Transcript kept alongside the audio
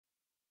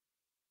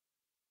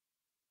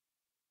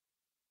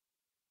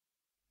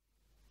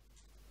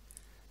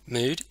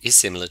Mood is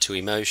similar to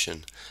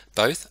emotion.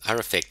 Both are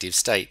affective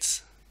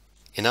states.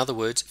 In other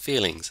words,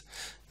 feelings.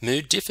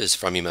 Mood differs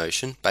from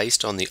emotion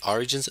based on the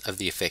origins of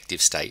the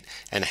affective state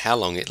and how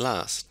long it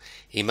lasts.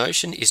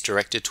 Emotion is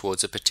directed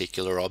towards a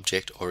particular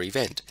object or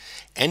event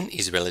and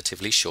is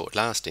relatively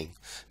short-lasting.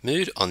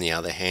 Mood, on the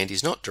other hand,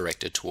 is not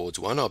directed towards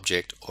one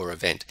object or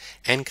event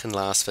and can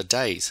last for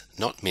days,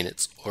 not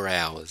minutes or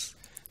hours.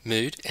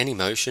 Mood and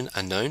emotion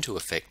are known to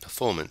affect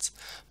performance.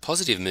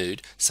 Positive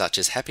mood, such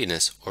as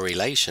happiness or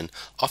elation,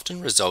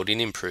 often result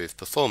in improved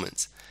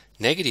performance.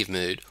 Negative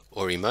mood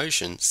or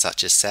emotion,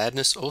 such as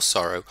sadness or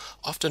sorrow,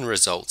 often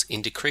results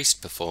in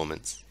decreased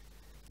performance.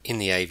 In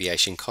the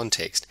aviation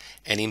context,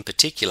 and in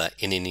particular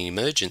in an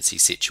emergency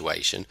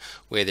situation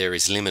where there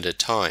is limited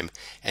time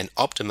and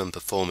optimum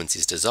performance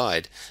is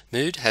desired,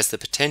 mood has the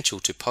potential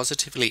to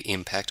positively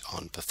impact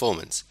on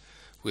performance.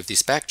 With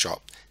this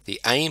backdrop, the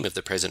aim of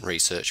the present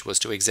research was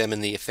to examine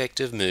the effect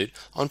of mood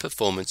on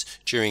performance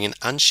during an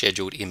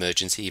unscheduled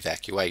emergency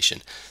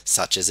evacuation,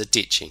 such as a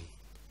ditching.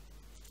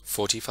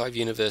 45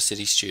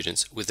 university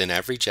students with an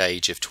average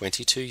age of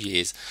 22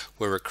 years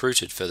were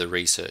recruited for the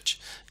research.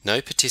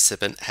 No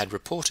participant had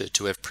reported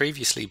to have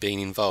previously been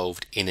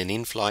involved in an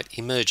in-flight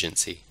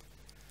emergency.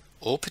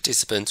 All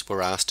participants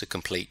were asked to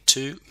complete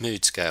 2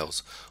 mood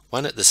scales,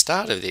 one at the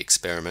start of the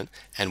experiment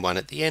and one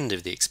at the end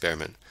of the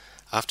experiment.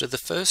 After the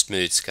first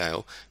mood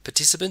scale,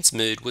 participants'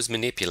 mood was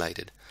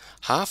manipulated.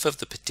 Half of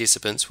the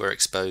participants were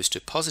exposed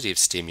to positive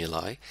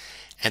stimuli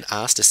and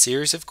asked a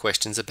series of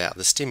questions about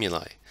the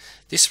stimuli.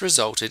 This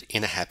resulted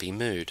in a happy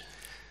mood.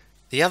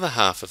 The other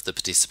half of the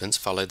participants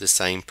followed the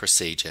same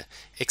procedure,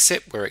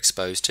 except were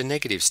exposed to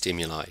negative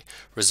stimuli,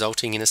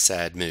 resulting in a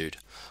sad mood.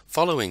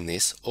 Following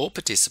this, all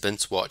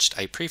participants watched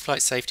a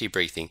pre-flight safety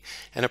briefing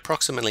and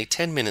approximately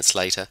 10 minutes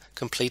later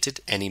completed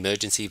an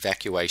emergency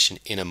evacuation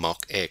in a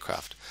mock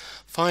aircraft.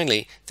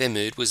 Finally, their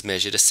mood was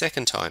measured a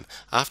second time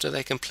after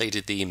they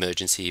completed the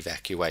emergency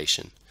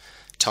evacuation.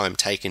 Time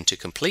taken to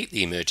complete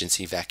the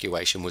emergency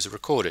evacuation was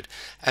recorded,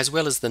 as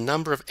well as the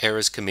number of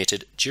errors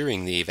committed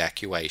during the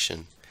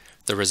evacuation.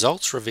 The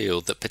results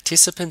revealed that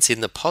participants in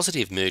the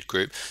positive mood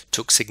group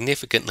took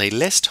significantly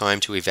less time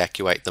to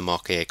evacuate the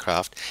mock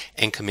aircraft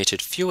and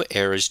committed fewer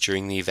errors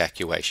during the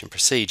evacuation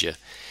procedure.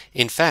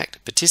 In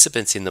fact,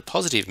 participants in the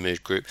positive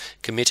mood group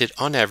committed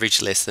on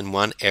average less than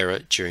 1 error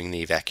during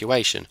the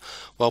evacuation,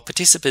 while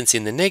participants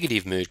in the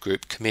negative mood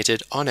group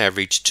committed on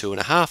average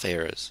 2.5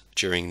 errors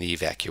during the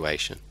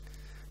evacuation.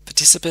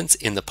 Participants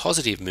in the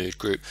positive mood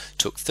group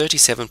took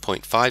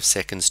 37.5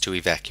 seconds to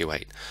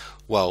evacuate,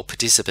 while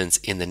participants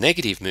in the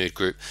negative mood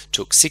group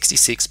took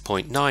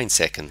 66.9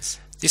 seconds.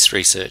 This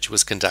research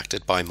was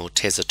conducted by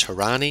Morteza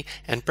Tehrani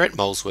and Brett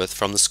Molesworth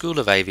from the School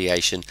of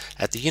Aviation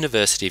at the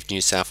University of New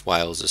South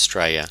Wales,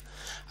 Australia.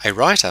 A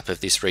write-up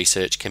of this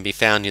research can be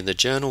found in the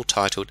journal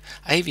titled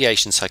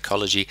Aviation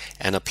Psychology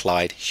and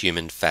Applied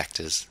Human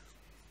Factors.